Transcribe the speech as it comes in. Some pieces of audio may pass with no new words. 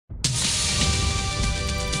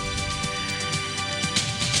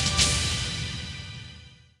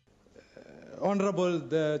Honorable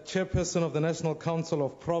the Chairperson of the National Council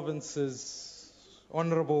of Provinces,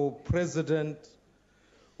 Honorable President,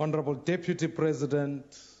 Honorable Deputy President,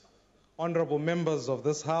 Honorable members of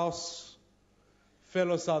this House,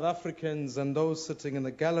 fellow South Africans and those sitting in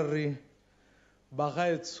the gallery,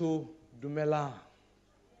 Bagaetsu Dumela.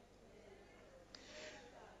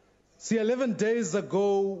 See, 11 days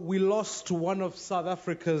ago, we lost one of South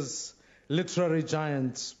Africa's literary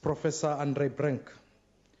giants, Professor Andre Brink.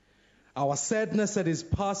 Our sadness at his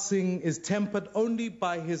passing is tempered only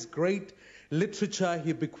by his great literature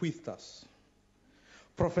he bequeathed us.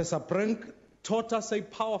 Professor Brink taught us a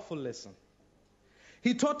powerful lesson.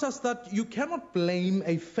 He taught us that you cannot blame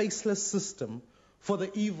a faceless system for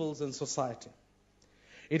the evils in society.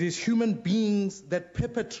 It is human beings that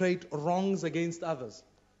perpetrate wrongs against others.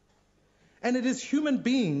 And it is human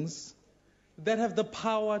beings that have the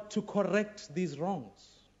power to correct these wrongs.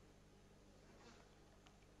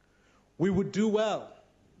 We would do well,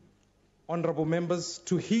 honorable members,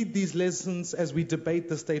 to heed these lessons as we debate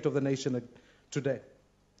the state of the nation today.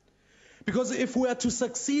 Because if we are to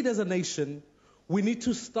succeed as a nation, we need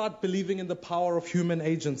to start believing in the power of human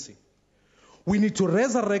agency. We need to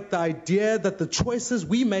resurrect the idea that the choices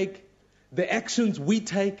we make, the actions we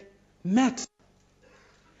take, matter.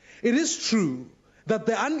 It is true that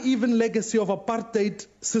the uneven legacy of apartheid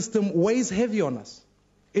system weighs heavy on us.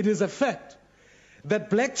 It is a fact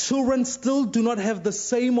that black children still do not have the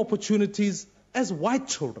same opportunities as white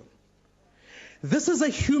children. This is a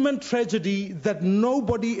human tragedy that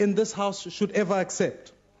nobody in this house should ever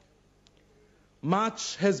accept.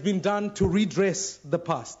 Much has been done to redress the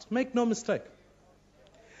past. Make no mistake.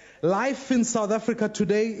 Life in South Africa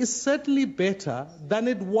today is certainly better than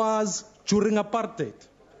it was during apartheid.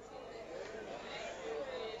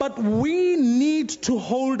 But we need to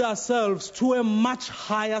hold ourselves to a much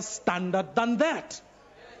higher standard than that.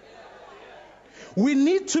 We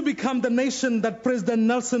need to become the nation that President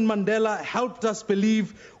Nelson Mandela helped us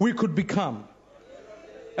believe we could become.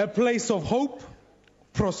 A place of hope,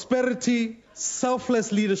 prosperity,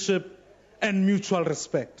 selfless leadership, and mutual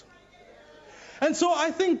respect. And so I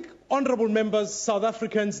think, honorable members, South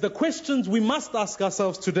Africans, the questions we must ask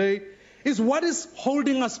ourselves today is what is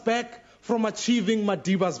holding us back from achieving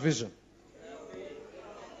Madiba's vision.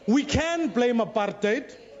 We can blame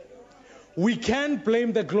apartheid. We can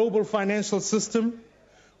blame the global financial system.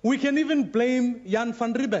 We can even blame Jan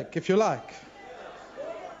van Riebeck, if you like.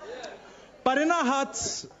 But in our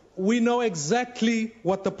hearts, we know exactly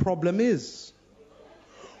what the problem is.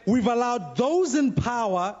 We've allowed those in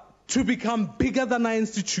power to become bigger than our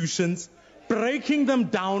institutions, breaking them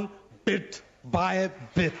down bit by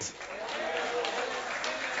bit.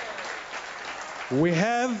 We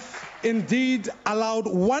have indeed allowed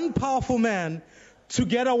one powerful man to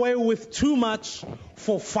get away with too much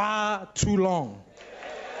for far too long.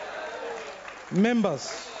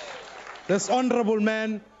 Members, this honorable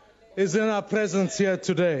man is in our presence here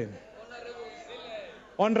today.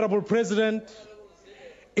 Honorable President,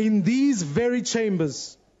 in these very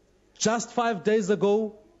chambers, just 5 days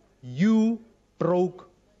ago, you broke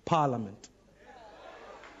Parliament.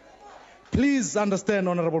 Please understand,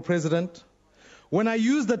 Honorable President, when I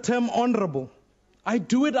use the term honorable, I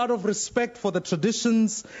do it out of respect for the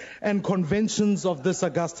traditions and conventions of this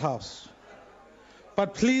august house.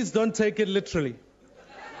 But please don't take it literally.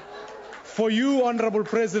 For you, Honorable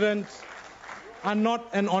President, are not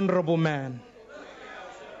an honorable man.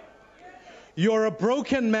 You're a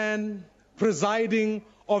broken man presiding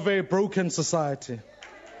over a broken society.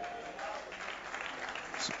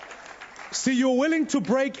 See, you're willing to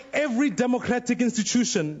break every democratic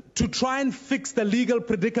institution to try and fix the legal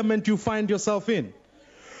predicament you find yourself in.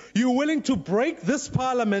 You're willing to break this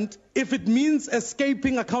parliament if it means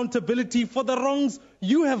escaping accountability for the wrongs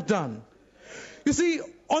you have done. You see,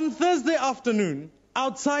 on Thursday afternoon,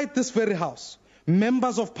 outside this very house,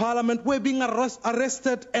 members of parliament were being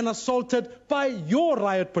arrested and assaulted by your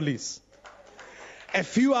riot police. A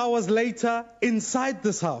few hours later, inside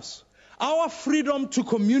this house, our freedom to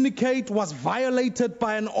communicate was violated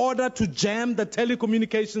by an order to jam the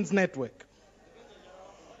telecommunications network.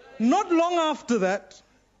 Not long after that,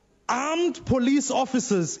 armed police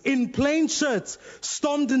officers in plain shirts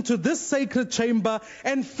stormed into this sacred chamber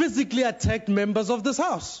and physically attacked members of this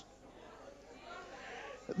house.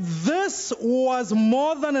 This was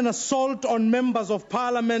more than an assault on members of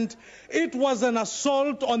parliament. It was an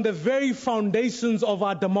assault on the very foundations of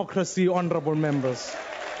our democracy, honorable members.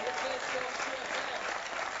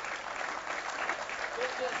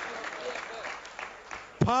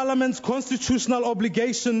 Parliament's constitutional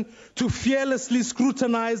obligation to fearlessly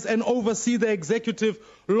scrutinize and oversee the executive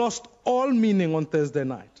lost all meaning on Thursday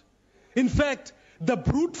night. In fact, the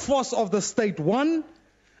brute force of the state won,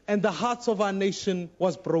 and the hearts of our nation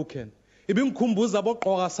was broken. Ibingikhumbuza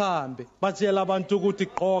boqoka sambe, batshela abantu ukuthi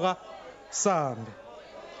qoka sambe.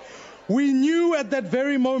 We knew at that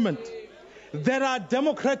very moment that our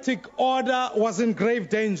democratic order was in grave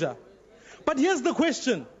danger. But here's the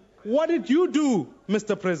question. What did you do,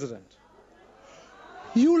 Mr. President?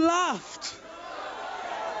 You laughed.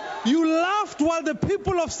 You laughed while the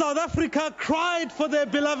people of South Africa cried for their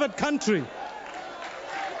beloved country.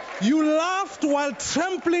 You laughed while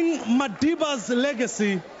trampling Madiba's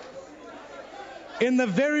legacy in the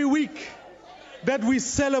very week that we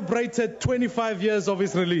celebrated 25 years of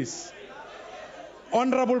his release.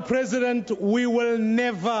 Honorable President, we will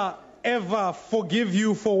never, ever forgive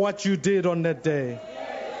you for what you did on that day.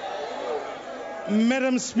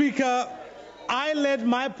 Madam Speaker, I led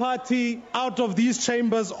my party out of these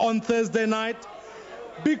chambers on Thursday night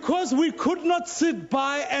because we could not sit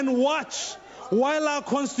by and watch while our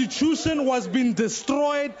constitution was being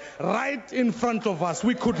destroyed right in front of us.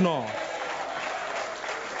 We could not.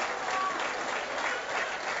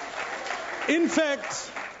 In fact,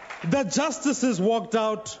 the justices walked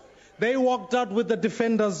out. They walked out with the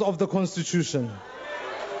defenders of the Constitution.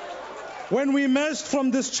 When we emerged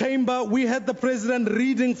from this chamber, we had the President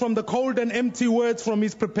reading from the cold and empty words from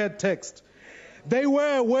his prepared text. They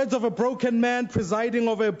were words of a broken man presiding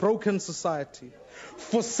over a broken society.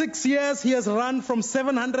 For 6 years, he has run from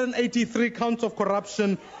 783 counts of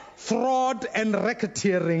corruption, fraud, and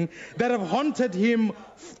racketeering that have haunted him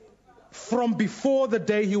from before the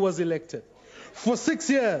day he was elected. For 6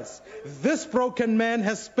 years, this broken man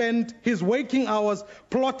has spent his waking hours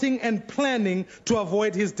plotting and planning to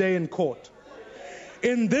avoid his day in court.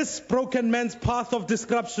 In this broken man's path of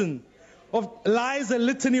disruption lies a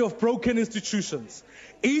litany of broken institutions,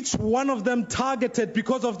 each one of them targeted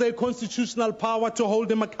because of their constitutional power to hold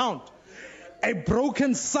him account. A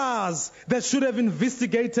broken SARS that should have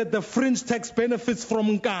investigated the fringe tax benefits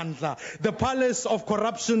from Nkandla, the palace of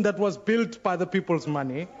corruption that was built by the people's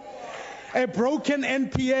money. A broken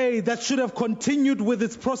NPA that should have continued with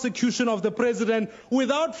its prosecution of the president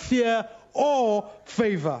without fear or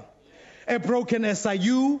favor. A broken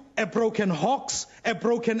SIU, a broken Hawks, a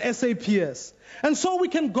broken SAPS. And so we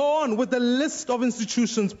can go on with the list of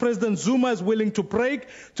institutions President Zuma is willing to break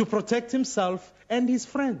to protect himself and his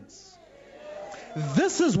friends.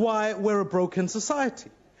 This is why we're a broken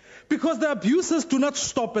society. Because the abuses do not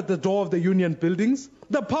stop at the door of the union buildings.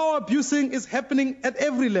 The power abusing is happening at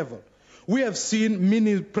every level. We have seen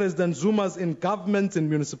many President Zumas in governments, in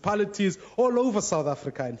municipalities, all over South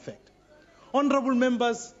Africa, in fact. Honorable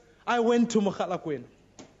members, I went to Mogalakwena.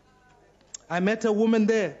 I met a woman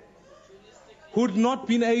there who'd not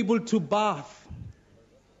been able to bath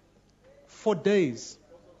for days.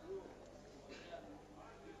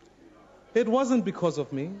 It wasn't because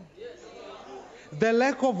of me. The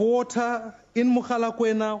lack of water in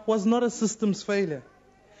Mogalakwena was not a systems failure.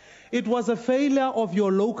 It was a failure of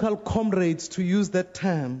your local comrades, to use that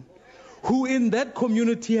term, who in that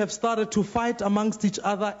community have started to fight amongst each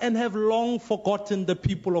other and have long forgotten the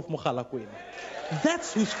people of Mogalakwena.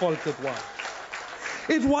 That's whose fault it was.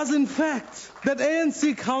 It was, in fact, that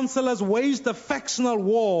ANC councillors waged a factional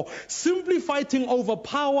war, simply fighting over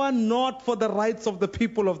power, not for the rights of the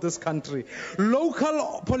people of this country.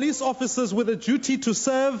 Local police officers with a duty to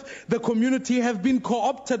serve the community have been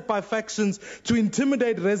co-opted by factions to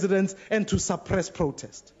intimidate residents and to suppress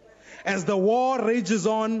protest. As the war rages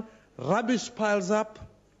on, rubbish piles up,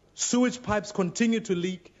 sewage pipes continue to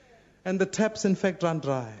leak, and the taps, in fact, run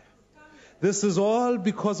dry. This is all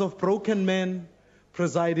because of broken men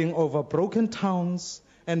presiding over broken towns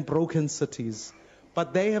and broken cities.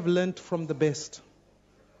 But they have learned from the best.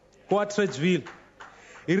 Kwa Tredgeville,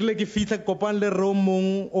 irile ke fitla kopane le ro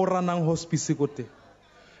mong o ranang hospice kote.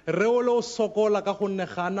 Re o lo sokola ka gonne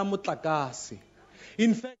ga ana motlakase.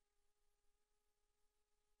 In fact,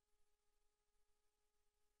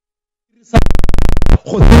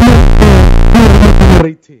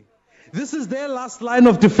 this is their last line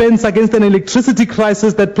of defense against an electricity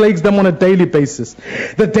crisis that plagues them on a daily basis.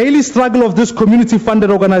 The daily struggle of this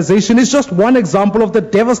community-funded organization is just one example of the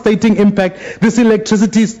devastating impact this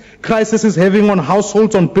electricity crisis is having on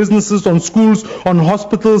households, on businesses, on schools, on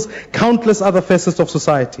hospitals, countless other facets of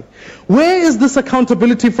society. Where is this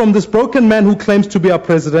accountability from this broken man who claims to be our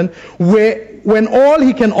president, when all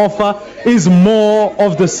he can offer is more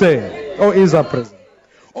of the same, or is our president?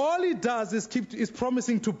 All he does is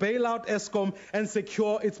promising to bail out Eskom and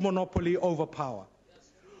secure its monopoly over power.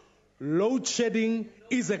 Load shedding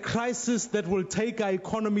is a crisis that will take our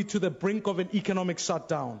economy to the brink of an economic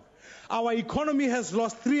shutdown. Our economy has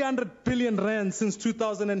lost 300 billion rand since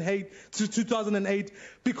 2008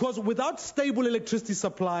 because without stable electricity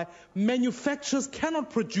supply, manufacturers cannot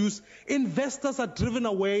produce, investors are driven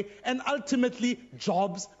away, and ultimately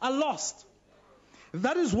jobs are lost.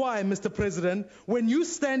 That is why, Mr. President, when you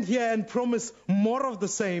stand here and promise more of the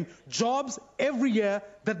same, jobs every year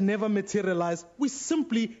that never materialize, we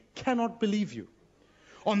simply cannot believe you.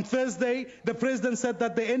 On Thursday, the President said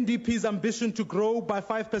that the NDP's ambition to grow by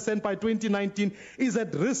 5% by 2019 is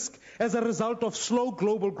at risk as a result of slow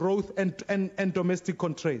global growth and domestic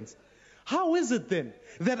constraints. How is it then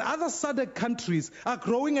that other SADC countries are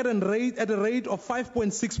growing at a rate of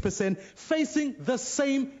 5.6%, facing the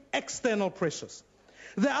same external pressures?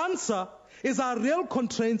 The answer is our real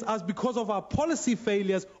constraints are because of our policy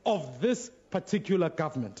failures of this particular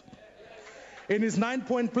government. In his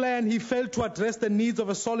 9-point plan, he failed to address the needs of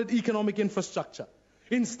a solid economic infrastructure.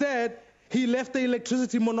 Instead, he left the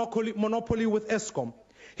electricity monopoly with Eskom.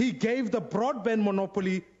 He gave the broadband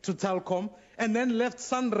monopoly to Telkom and then left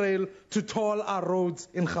Sunrail to toll our roads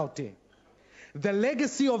in Gauteng. The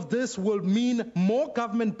legacy of this will mean more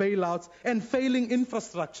government bailouts and failing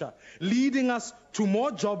infrastructure, leading us to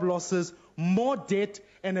more job losses, more debt,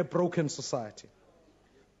 and a broken society.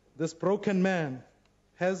 This broken man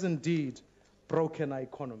has indeed broken our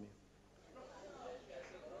economy.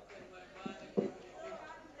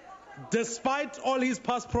 Despite all his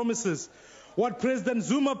past promises, what President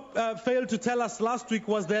Zuma failed to tell us last week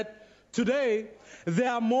was that today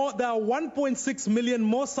there are 1.6 million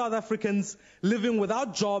more South Africans living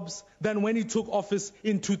without jobs than when he took office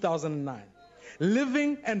in 2009.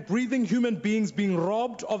 Living and breathing human beings being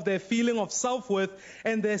robbed of their feeling of self-worth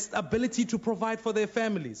and their ability to provide for their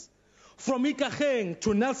families. From Ikageng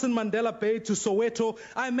to Nelson Mandela Bay to Soweto,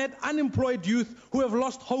 I met unemployed youth who have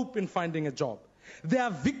lost hope in finding a job. They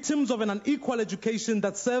are victims of an unequal education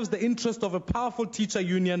that serves the interest of a powerful teacher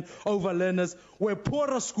union over learners, where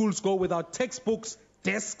poorer schools go without textbooks,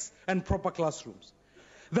 desks, and proper classrooms.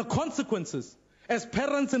 The consequences, as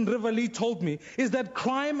parents in Riverlea told me, is that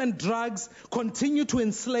crime and drugs continue to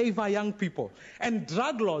enslave our young people, and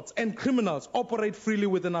drug lords and criminals operate freely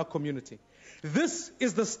within our community. This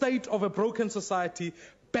is the state of a broken society,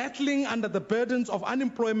 battling under the burdens of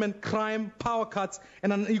unemployment, crime, power cuts,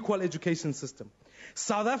 and an unequal education system.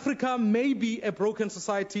 South Africa may be a broken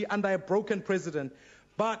society under a broken president,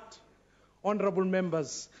 but, honorable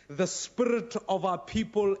members, the spirit of our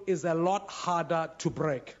people is a lot harder to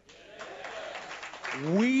break.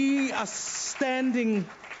 We are standing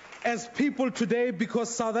as people today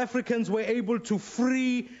because South Africans were able to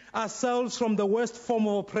free ourselves from the worst form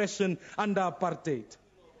of oppression under apartheid.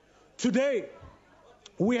 Today,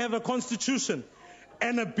 we have a constitution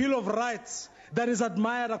and a Bill of Rights that is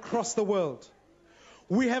admired across the world.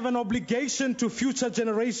 We have an obligation to future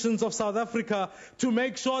generations of South Africa to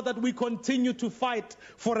make sure that we continue to fight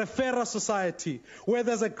for a fairer society, where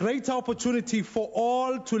there's a greater opportunity for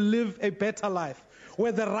all to live a better life,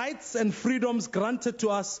 where the rights and freedoms granted to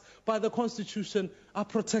us by the Constitution are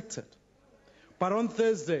protected. But on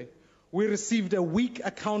Thursday, we received a weak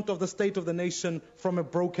account of the state of the nation from a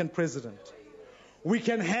broken president. We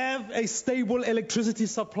can have a stable electricity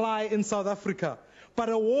supply in South Africa, but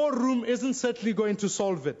a war room isn't certainly going to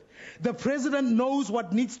solve it. The president knows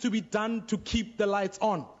what needs to be done to keep the lights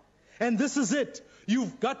on. And this is it.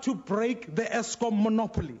 You've got to break the Eskom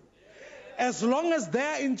monopoly. As long as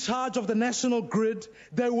they're in charge of the national grid,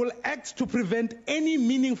 they will act to prevent any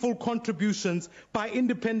meaningful contributions by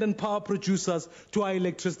independent power producers to our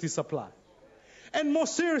electricity supply. And more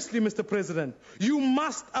seriously, Mr. President, you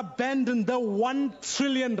must abandon the 1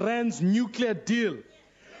 trillion rands nuclear deal.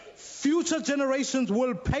 Future generations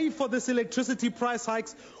will pay for this electricity price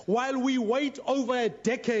hikes while we wait over a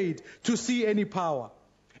decade to see any power.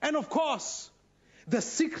 And of course, the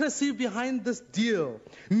secrecy behind this deal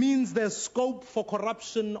means there's scope for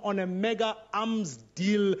corruption on a mega arms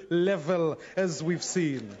deal level, as we've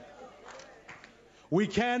seen. We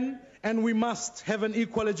can and we must have an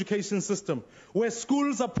equal education system where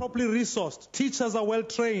schools are properly resourced, teachers are well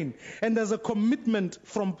trained, and there's a commitment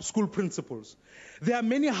from school principals. There are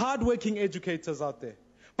many hardworking educators out there,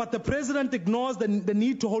 but the president ignores the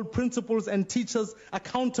need to hold principals and teachers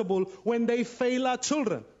accountable when they fail our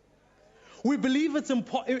children. We believe it's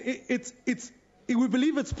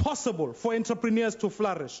possible for entrepreneurs to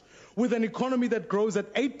flourish with an economy that grows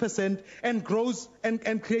at 8% and grows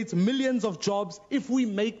and creates millions of jobs if we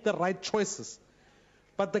make the right choices.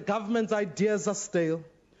 But the government's ideas are stale.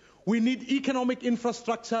 We need economic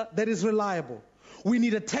infrastructure that is reliable. We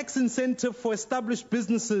need a tax incentive for established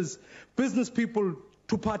business people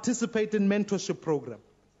to participate in mentorship program.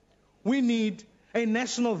 We need a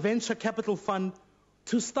national venture capital fund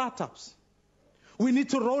to startups. We need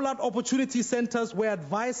to roll out opportunity centers where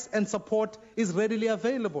advice and support is readily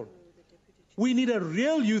available. We need a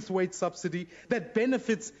real youth wage subsidy that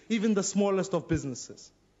benefits even the smallest of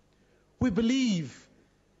businesses. We believe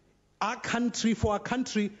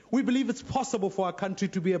we believe it's possible for our country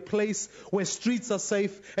to be a place where streets are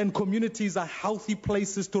safe and communities are healthy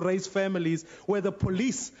places to raise families, where the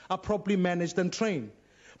police are properly managed and trained.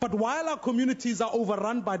 But while our communities are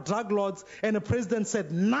overrun by drug lords and the president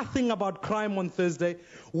said nothing about crime on Thursday,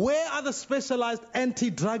 where are the specialized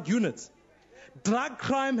anti-drug units? Drug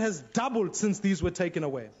crime has doubled since these were taken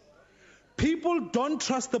away. People don't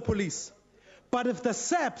trust the police. But if the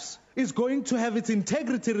SAPS is going to have its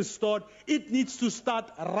integrity restored, it needs to start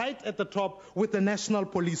right at the top with the National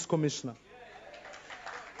Police Commissioner.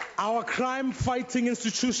 Our crime-fighting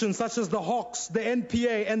institutions such as the Hawks, the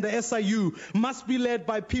NPA and the SIU must be led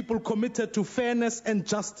by people committed to fairness and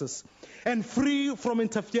justice and free from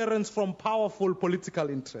interference from powerful political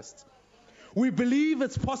interests. We believe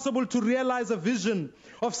it's possible to realize a vision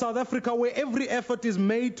of South Africa where every effort is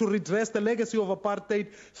made to redress the legacy of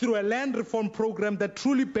apartheid through a land reform program that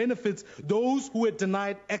truly benefits those who were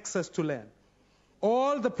denied access to land.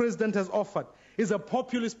 All the president has offered is a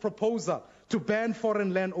populist proposal to ban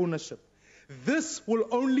foreign land ownership. This will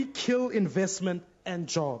only kill investment and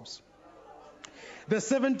jobs. The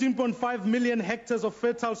 17.5 million hectares of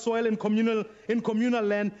fertile soil in communal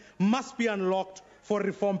land must be unlocked for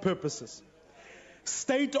reform purposes.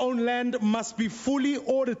 State-owned land must be fully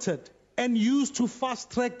audited and used to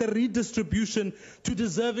fast-track the redistribution to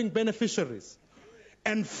deserving beneficiaries.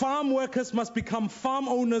 And farm workers must become farm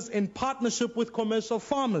owners in partnership with commercial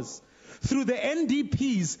farmers through the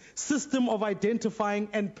NDP's system of identifying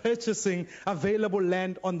and purchasing available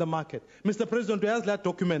land on the market. Mr. President, where's that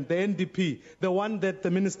document, the NDP, the one that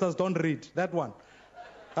the ministers don't read, that one?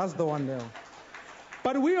 That's the one there.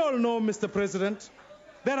 But we all know, Mr. President,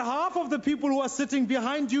 that half of the people who are sitting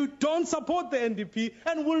behind you don't support the NDP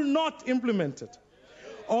and will not implement it.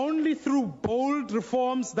 Only through bold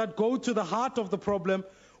reforms that go to the heart of the problem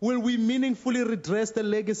will we meaningfully redress the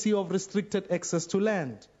legacy of restricted access to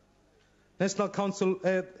land. National Council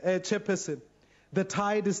Chairperson, the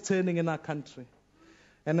tide is turning in our country.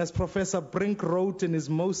 And as Professor Brink wrote in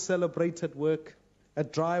his most celebrated work, A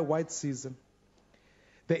Dry White Season,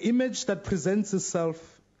 the image that presents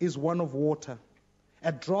itself is one of water,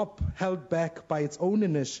 a drop held back by its own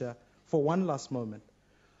inertia for one last moment,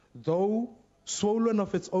 though swollen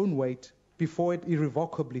of its own weight before it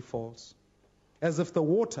irrevocably falls, as if the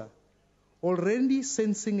water, already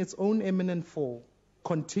sensing its own imminent fall,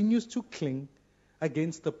 continues to cling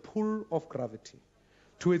against the pull of gravity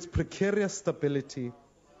to its precarious stability,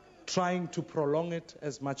 trying to prolong it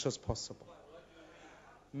as much as possible.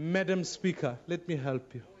 Madam Speaker, let me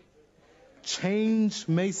help you. Change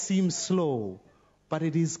may seem slow, but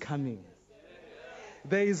it is coming.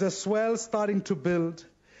 There is a swell starting to build,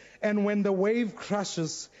 and when the wave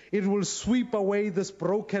crashes, it will sweep away this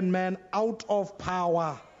broken man out of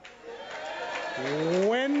power.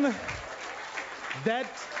 When that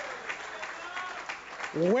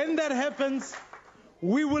happens,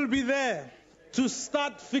 we will be there to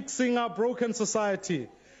start fixing our broken society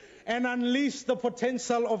and unleash the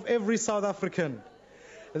potential of every South African.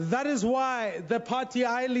 That is why the party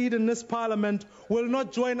I lead in this parliament will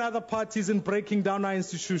not join other parties in breaking down our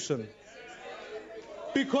institution.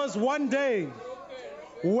 Because one day,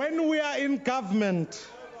 when we are in government,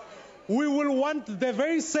 we will want the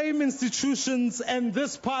very same institutions and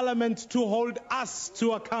this parliament to hold us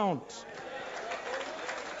to account.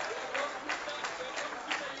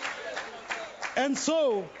 And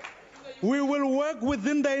so, we will work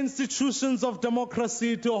within the institutions of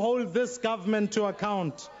democracy to hold this government to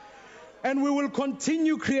account. And we will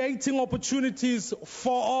continue creating opportunities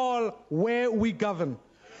for all where we govern.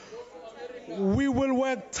 We will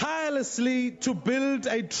work tirelessly to build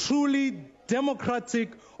a truly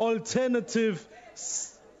democratic alternative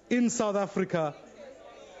in South Africa.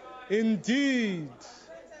 Indeed,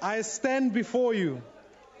 I stand before you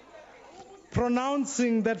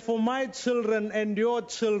pronouncing that for my children and your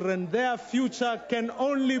children, their future can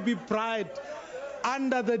only be bright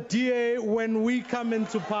under the DA when we come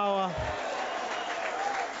into power.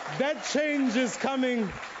 That change is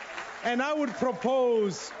coming, and I would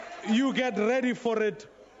propose you get ready for it.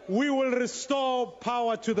 We will restore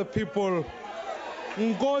power to the people.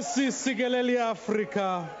 Nkosi sikeleli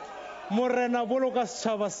Africa. Morena boloka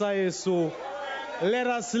setjhaba sa heso. Let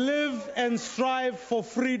us live and strive for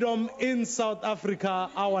freedom in South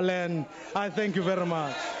Africa, our land. I thank you very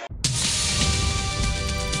much.